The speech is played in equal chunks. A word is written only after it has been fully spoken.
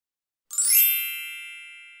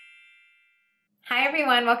Hi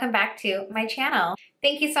everyone, welcome back to my channel.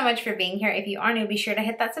 Thank you so much for being here. If you are new, be sure to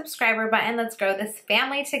hit that subscriber button. Let's grow this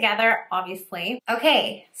family together, obviously.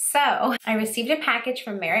 Okay, so I received a package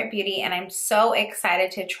from Merit Beauty and I'm so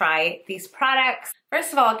excited to try these products.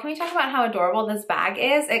 First of all, can we talk about how adorable this bag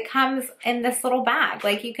is? It comes in this little bag.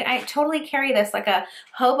 Like I totally carry this like a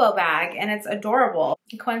hobo bag and it's adorable.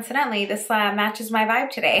 Coincidentally, this matches my vibe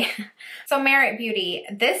today. So Merit Beauty,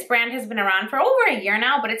 this brand has been around for over a year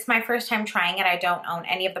now, but it's my first time trying it. I don't own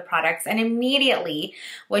any of the products. And immediately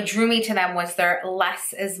what drew me to them was their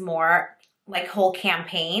less is more like whole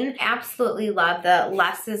campaign. I absolutely love the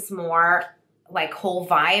less is more like whole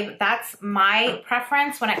vibe. That's my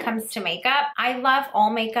preference when it comes to makeup. I love all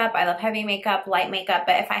makeup. I love heavy makeup, light makeup,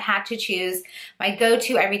 but if I had to choose, my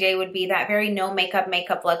go-to every day would be that very no makeup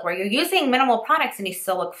look where you're using minimal products and you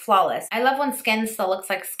still look flawless. I love when skin still looks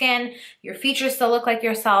like skin, your features still look like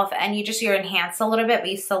yourself, and you're enhanced a little bit, but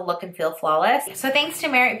you still look and feel flawless. So thanks to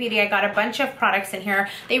Merit Beauty, I got a bunch of products in here.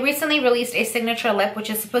 They recently released a signature lip, which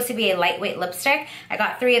is supposed to be a lightweight lipstick. I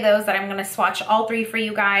got 3 of those that I'm gonna swatch all 3 for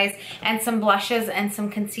you guys, and some blushes and some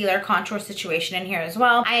concealer contour situation in here as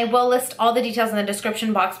well. I will list all the details in the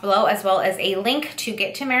description box below, as well as a link to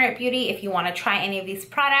get to Merit Beauty if you want to try any of these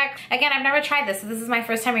products. Again, I've never tried this, so this is my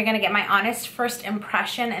first time. You're going to get my honest first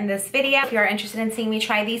impression in this video. If you're interested in seeing me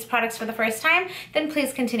try these products for the first time, then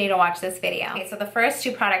please continue to watch this video. Okay, so the first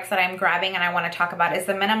 2 products that I'm grabbing and I want to talk about is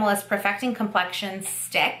the Minimalist Perfecting Complexion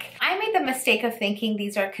Stick. I made the mistake of thinking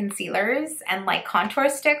these are concealers and like contour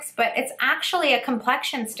sticks, but it's actually a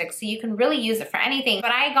complexion stick, so you can really use it for anything.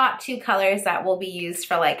 But I got 2 colors that will be used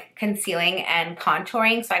for like concealing and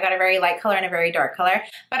contouring. So I got a very light color and a very dark color,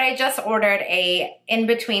 but I just ordered a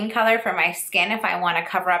in-between color for my skin if I want to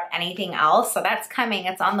cover up anything else. So that's coming,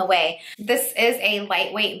 it's on the way. This is a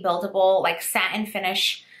lightweight buildable like satin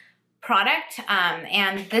finish product,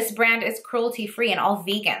 and this brand is cruelty-free and all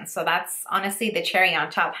vegan, so that's honestly the cherry on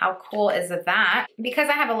top. How cool is that? Because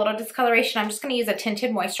I have a little discoloration, I'm just going to use a tinted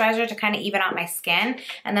moisturizer to kind of even out my skin,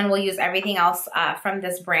 and then we'll use everything else from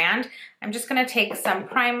this brand. I'm just going to take some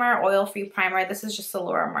primer, oil-free primer. This is just a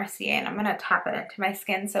Laura Mercier, and I'm going to tap it into my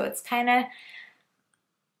skin so it's kind of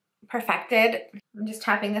perfected. I'm just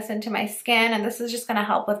tapping this into my skin, and this is just going to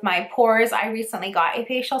help with my pores. I recently got a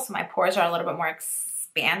facial, so my pores are a little bit more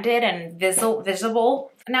expanded and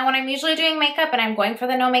visible. Now when I'm usually doing makeup and I'm going for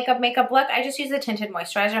the no makeup look, I just use a tinted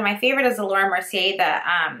moisturizer. My favorite is the Laura Mercier, the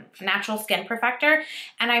Natural Skin Perfector,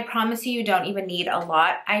 and I promise you don't even need a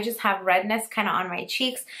lot. I just have redness kind of on my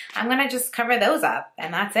cheeks. I'm gonna just cover those up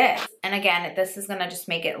and that's it. And again, this is gonna just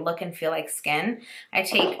make it look and feel like skin. I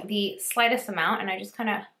take the slightest amount and I just kind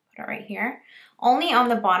of put it right here, only on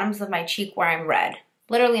the bottoms of my cheek where I'm red,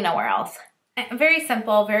 literally nowhere else. Very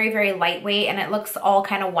simple, very, very lightweight, and it looks all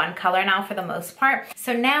kind of one color now for the most part.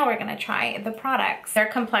 So now we're gonna try the products. Their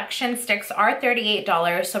complexion sticks are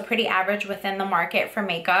 $38, so pretty average within the market for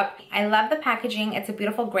makeup. I love the packaging. It's a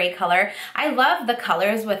beautiful gray color. I love the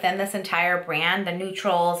colors within this entire brand, the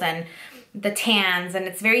neutrals and the tans, and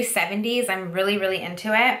it's very 70s. I'm really, really into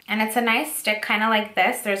it. And it's a nice stick, kind of like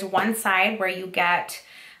this. There's one side where you get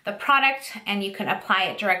the product and you can apply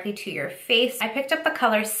it directly to your face. I picked up the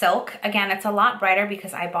color Silk. Again, it's a lot brighter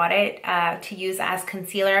because I bought it to use as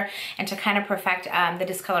concealer and to kind of perfect the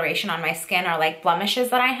discoloration on my skin or like blemishes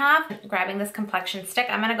that I have. Grabbing this complexion stick,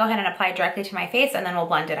 I'm gonna go ahead and apply it directly to my face and then we'll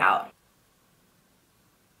blend it out.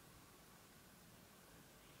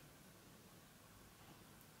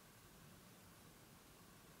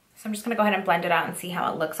 So I'm just gonna go ahead and blend it out and see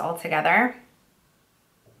how it looks all together.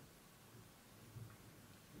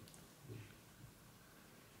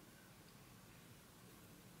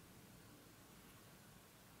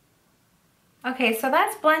 Okay, so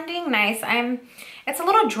that's blending nice. It's a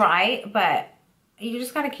little dry, but you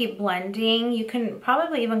just gotta keep blending. You can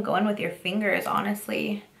probably even go in with your fingers,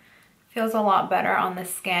 honestly. Feels a lot better on the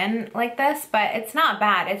skin like this, but it's not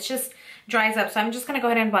bad. It's just dries up. So I'm just gonna go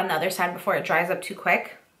ahead and blend the other side before it dries up too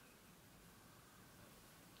quick.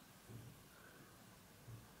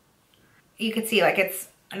 You can see like it's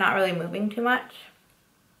not really moving too much.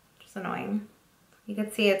 Just annoying. You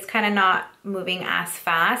can see it's kind of not moving as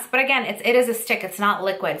fast, but again, it is a stick, it's not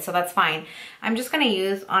liquid, so that's fine. I'm just gonna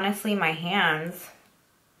use, honestly, my hands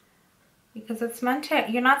because it's meant to,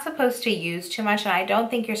 you're not supposed to use too much, and I don't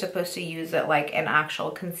think you're supposed to use it like an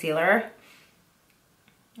actual concealer.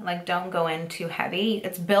 Like, don't go in too heavy.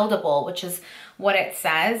 It's buildable, which is what it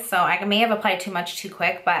says, so I may have applied too much too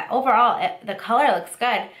quick, but overall, the color looks good.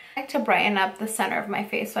 I like to brighten up the center of my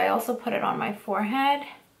face, so I also put it on my forehead.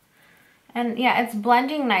 And yeah, it's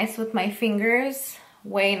blending nice with my fingers,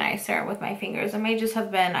 way nicer with my fingers. It may just have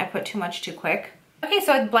been, I put too much too quick. Okay,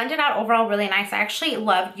 so it blended out overall really nice. I actually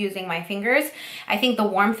loved using my fingers. I think the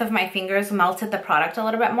warmth of my fingers melted the product a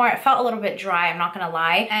little bit more. It felt a little bit dry, I'm not gonna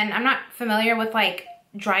lie. And I'm not familiar with like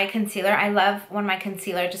dry concealer. I love when my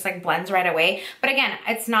concealer just like blends right away. But again,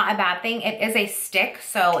 it's not a bad thing. It is a stick.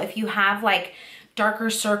 So if you have like darker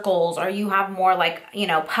circles or you have more like, you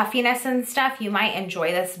know, puffiness and stuff, you might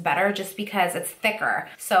enjoy this better just because it's thicker.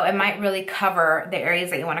 So it might really cover the areas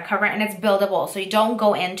that you want to cover, and it's buildable. So you don't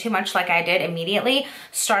go in too much like I did immediately.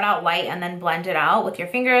 Start out light and then blend it out with your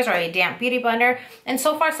fingers or a damp beauty blender. And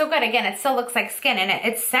so far so good. Again, it still looks like skin, and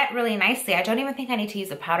it's set really nicely. I don't even think I need to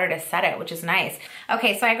use a powder to set it, which is nice.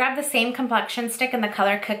 Okay, so I grabbed the same complexion stick in the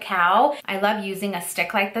color Cacao. I love using a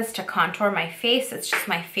stick like this to contour my face. It's just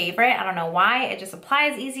my favorite. I don't know why. It just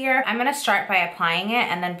applies easier. I'm gonna start by applying it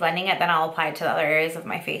and then blending it, then I'll apply it to the other areas of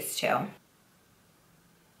my face too. So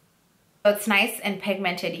it's nice and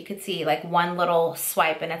pigmented. You could see like one little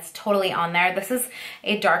swipe and it's totally on there. This is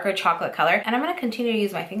a darker chocolate color, and I'm gonna continue to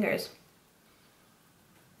use my fingers.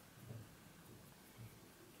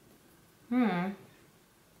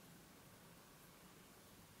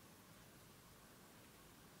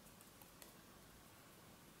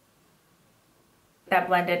 That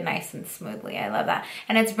blended nice and smoothly. I love that.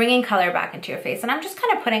 And it's bringing color back into your face. And I'm just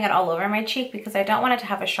kind of putting it all over my cheek because I don't want it to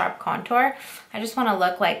have a sharp contour. I just want to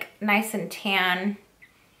look like nice and tan.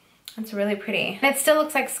 It's really pretty. And it still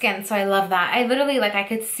looks like skin, so I love that. I literally, like, I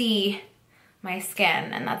could see my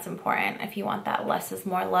skin, and that's important if you want that less is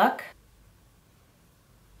more look.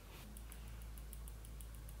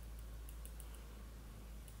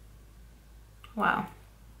 Wow.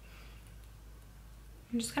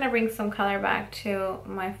 I'm just gonna bring some color back to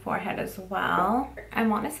my forehead as well.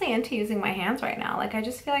 I'm honestly into using my hands right now. Like, I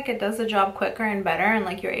just feel like it does the job quicker and better, and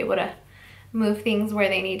like you're able to move things where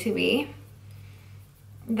they need to be.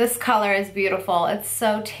 This color is beautiful. It's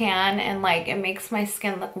so tan, and like it makes my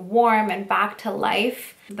skin look warm and back to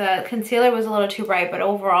life. The concealer was a little too bright, but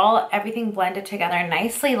overall everything blended together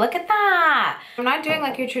nicely. Look at that. I'm not doing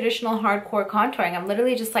like your traditional hardcore contouring. I'm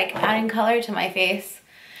literally just like adding color to my face.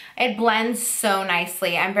 It blends so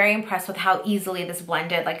nicely. I'm very impressed with how easily this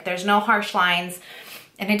blended. Like, there's no harsh lines,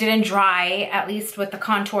 and it didn't dry, at least with the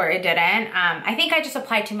contour it didn't. I think I just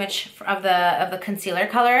applied too much of the concealer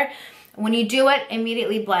color. When you do it,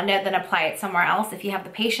 immediately blend it, then apply it somewhere else if you have the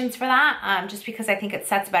patience for that, just because I think it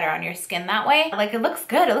sets better on your skin that way. Like, it looks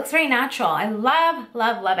good. It looks very natural. I love,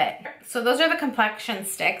 love, love it. So those are the complexion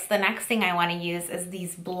sticks. The next thing I want to use is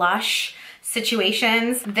these blush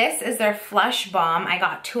situations. This is their Flush Balm. I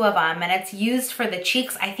got 2 of them, and it's used for the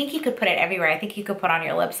cheeks. I think you could put it everywhere. I think you could put on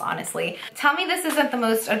your lips, honestly. Tell me this isn't the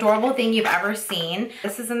most adorable thing you've ever seen.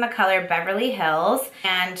 This is in the color Beverly Hills,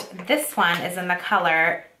 and this one is in the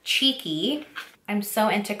color Cheeky. I'm so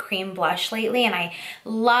into cream blush lately, and I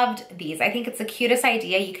loved these. I think it's the cutest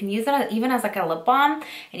idea. You can use it even as like a lip balm,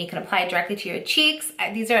 and you can apply it directly to your cheeks.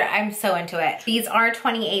 I'm so into it. These are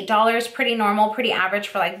 $28, pretty normal, pretty average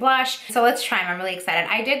for like blush. So let's try them. I'm really excited.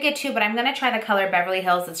 I did get 2, but I'm gonna try the color Beverly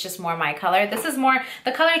Hills. It's just more my color. This is more,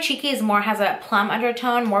 the color Cheeky is more, has a plum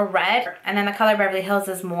undertone, more red. And then the color Beverly Hills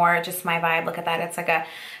is more just my vibe. Look at that. It's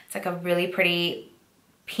like a really pretty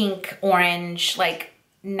pink, orange, like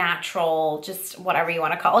natural, just whatever you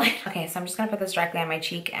want to call it. Okay, so I'm just gonna put this directly on my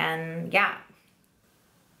cheek, and yeah.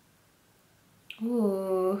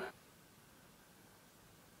 Ooh.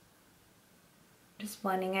 Just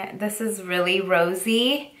blending it. This is really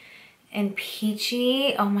rosy and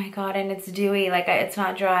peachy. Oh my god, and it's dewy, like it's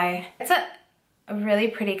not dry. It's a really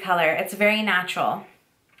pretty color. It's very natural.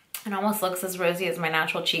 It almost looks as rosy as my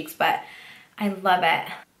natural cheeks, but I love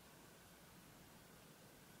it.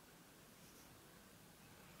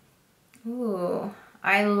 Ooh,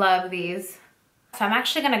 I love these. So I'm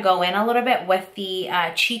actually gonna go in a little bit with the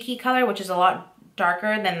Cheeky color, which is a lot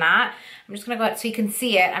darker than that. I'm just gonna go, so you can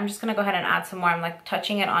see it, I'm just gonna go ahead and add some more. I'm like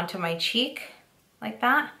touching it onto my cheek like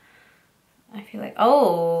that. I feel like,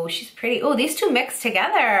 oh, she's pretty. Oh, these 2 mixed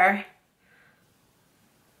together.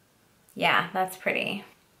 Yeah, that's pretty.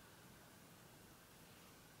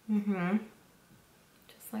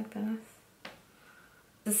 Just like this.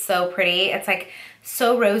 This is so pretty. It's like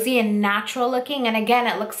so rosy and natural looking, and again,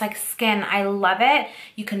 it looks like skin. I love it.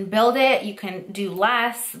 You can build it, you can do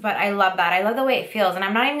less, but I love that. I love the way it feels, and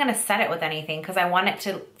I'm not even gonna set it with anything because I want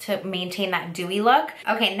it to maintain that dewy look.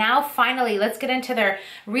 Okay, now finally, let's get into their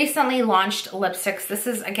recently launched lipsticks. This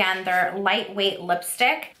is, again, their lightweight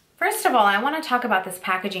lipstick. First of all, I want to talk about this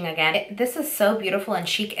packaging again. This is so beautiful and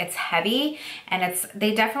chic. It's heavy, and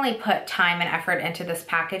they definitely put time and effort into this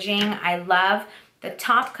packaging. I love the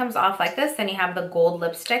top comes off like this, then you have the gold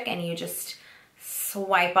lipstick, and you just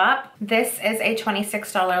swipe up. This is a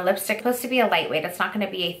 $26 lipstick. It's supposed to be a lightweight. It's not gonna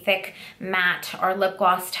be a thick matte or lip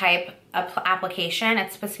gloss type application.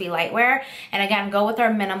 It's supposed to be lightwear. And again, go with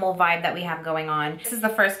our minimal vibe that we have going on. This is the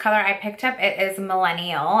first color I picked up. It is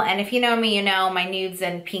Millennial. And if you know me, you know my nudes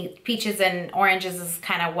and peaches and oranges is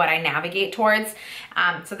kind of what I navigate towards.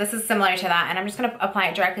 So this is similar to that. And I'm just gonna apply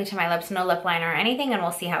it directly to my lips, no lip liner or anything, and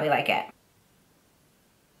we'll see how we like it.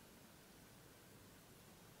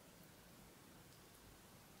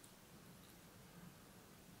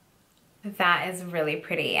 That is really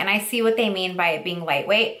pretty. And I see what they mean by it being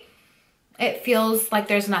lightweight. It feels like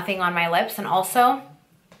there's nothing on my lips, and also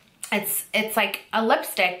it's like a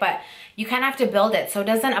lipstick, but you kind of have to build it so it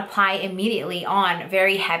doesn't apply immediately on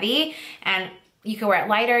very heavy. And you can wear it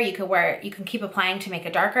lighter, you can keep applying to make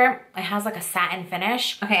it darker. It has like a satin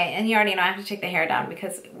finish. Okay, and you already know I have to take the hair down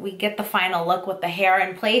because we get the final look with the hair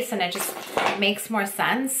in place and it just makes more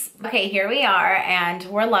sense. Okay, here we are and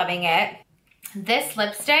we're loving it. This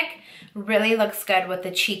lipstick really looks good with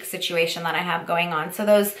the cheek situation that I have going on. So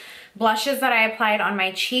those blushes that I applied on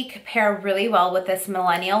my cheek pair really well with this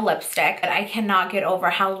Millennial lipstick. But I cannot get over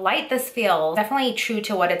how light this feels. Definitely true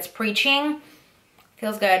to what it's preaching.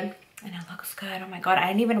 Feels good and it looks good. Oh my God, I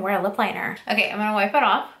didn't even wear a lip liner. Okay, I'm gonna wipe it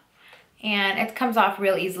off. And it comes off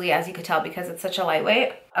real easily, as you could tell, because it's such a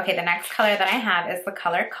lightweight. Okay, the next color that I have is the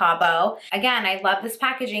color Cabo. Again, I love this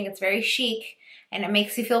packaging. It's very chic and it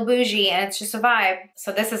makes you feel bougie and it's just a vibe.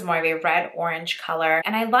 So this is more of a red-orange color.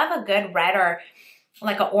 And I love a good red or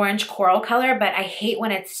like an orange coral color, but I hate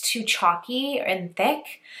when it's too chalky and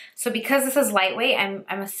thick. So because this is lightweight, I'm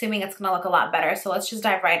assuming it's gonna look a lot better. So let's just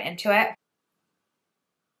dive right into it.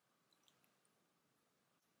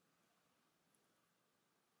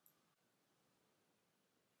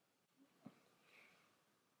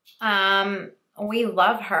 We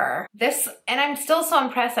love her. This, and I'm still so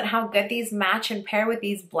impressed at how good these match and pair with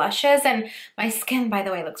these blushes. And my skin, by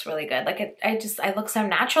the way, looks really good. Like I look so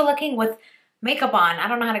natural looking with makeup on. I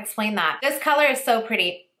don't know how to explain that. This color is so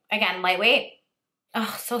pretty. Again, lightweight.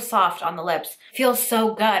 Oh, so soft on the lips. Feels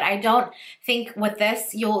so good. I don't think with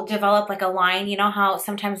this you'll develop like a line. You know how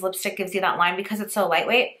sometimes lipstick gives you that line because it's so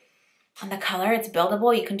lightweight? And the color, it's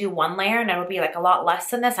buildable. You can do one layer and it'll be like a lot less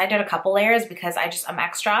than this. I did a couple layers because I'm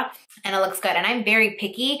extra and it looks good. And I'm very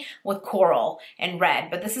picky with coral and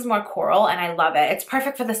red, but this is more coral and I love it. It's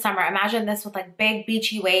perfect for the summer. Imagine this with like big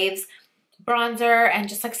beachy waves, bronzer, and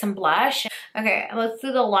just like some blush. Okay, let's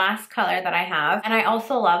do the last color that I have. And I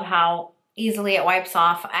also love how easily it wipes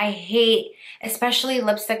off. I hate, especially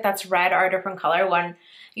lipstick that's red or a different color, when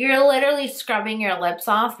you're literally scrubbing your lips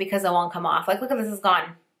off because it won't come off. Like, look at this, is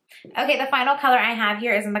gone. Okay, the final color I have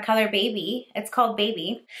here is in the color Baby. It's called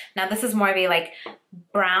Baby. Now this is more of a like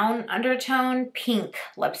brown undertone pink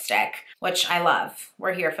lipstick, which I love.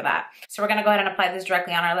 We're here for that. So we're gonna go ahead and apply this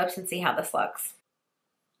directly on our lips and see how this looks.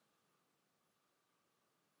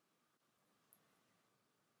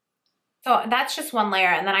 So that's just one layer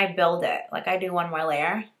and then I build it. Like I do one more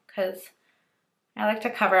layer because I like to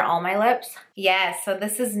cover all my lips. Yes, so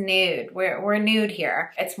this is nude. We're nude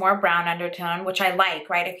here. It's more brown undertone, which I like,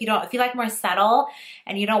 right? If you like more subtle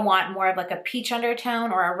and you don't want more of like a peach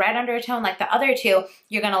undertone or a red undertone like the other two,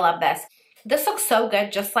 you're gonna love this. This looks so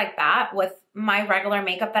good just like that with my regular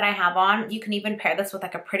makeup that I have on. You can even pair this with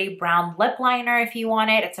like a pretty brown lip liner if you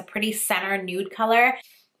want it. It's a pretty center nude color,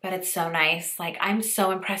 but it's so nice. Like I'm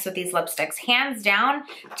so impressed with these lipsticks. Hands down,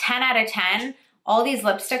 10 out of 10. All these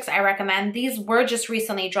lipsticks I recommend. These were just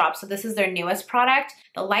recently dropped, so this is their newest product.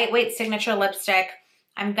 The lightweight signature lipstick.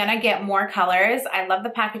 I'm gonna get more colors. I love the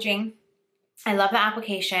packaging. I love the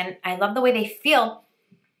application. I love the way they feel.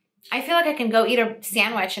 I feel like I can go eat a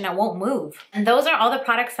sandwich and it won't move. And those are all the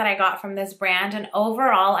products that I got from this brand, and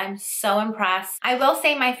overall I'm so impressed. I will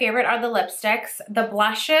say my favorite are the lipsticks. The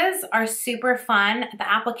blushes are super fun. The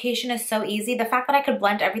application is so easy. The fact that I could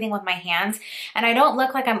blend everything with my hands and I don't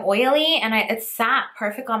look like I'm oily, and it sat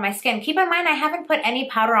perfect on my skin. Keep in mind I haven't put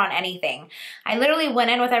any powder on anything. I literally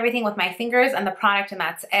went in with everything with my fingers and the product, and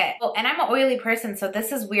that's it. Oh, and I'm an oily person, so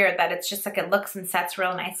this is weird that it's just like it looks and sets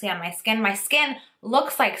real nicely on my skin. My skin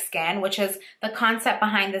looks like skin, which is the concept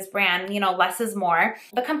behind this brand. You know, less is more.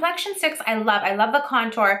 The complexion sticks I love. I love the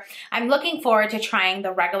contour. I'm looking forward to trying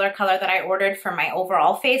the regular color that I ordered for my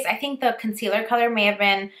overall face. I think the concealer color may have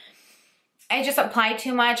been, I just applied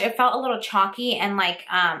too much. It felt a little chalky and like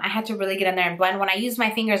I had to really get in there and blend. When I used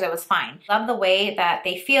my fingers, it was fine. Love the way that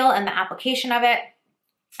they feel and the application of it.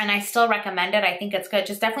 and I still recommend it. I think it's good.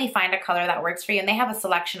 Just definitely find a color that works for you. And they have a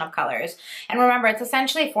selection of colors. And remember, it's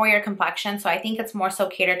essentially for your complexion. So I think it's more so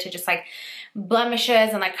catered to just like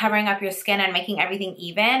blemishes and like covering up your skin and making everything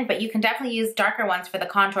even. But you can definitely use darker ones for the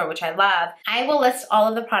contour, which I love. I will list all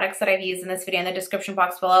of the products that I've used in this video in the description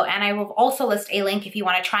box below. And I will also list a link if you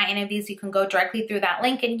want to try any of these. You can go directly through that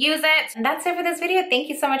link and use it. And that's it for this video. Thank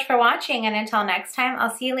you so much for watching. And until next time,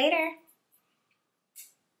 I'll see you later.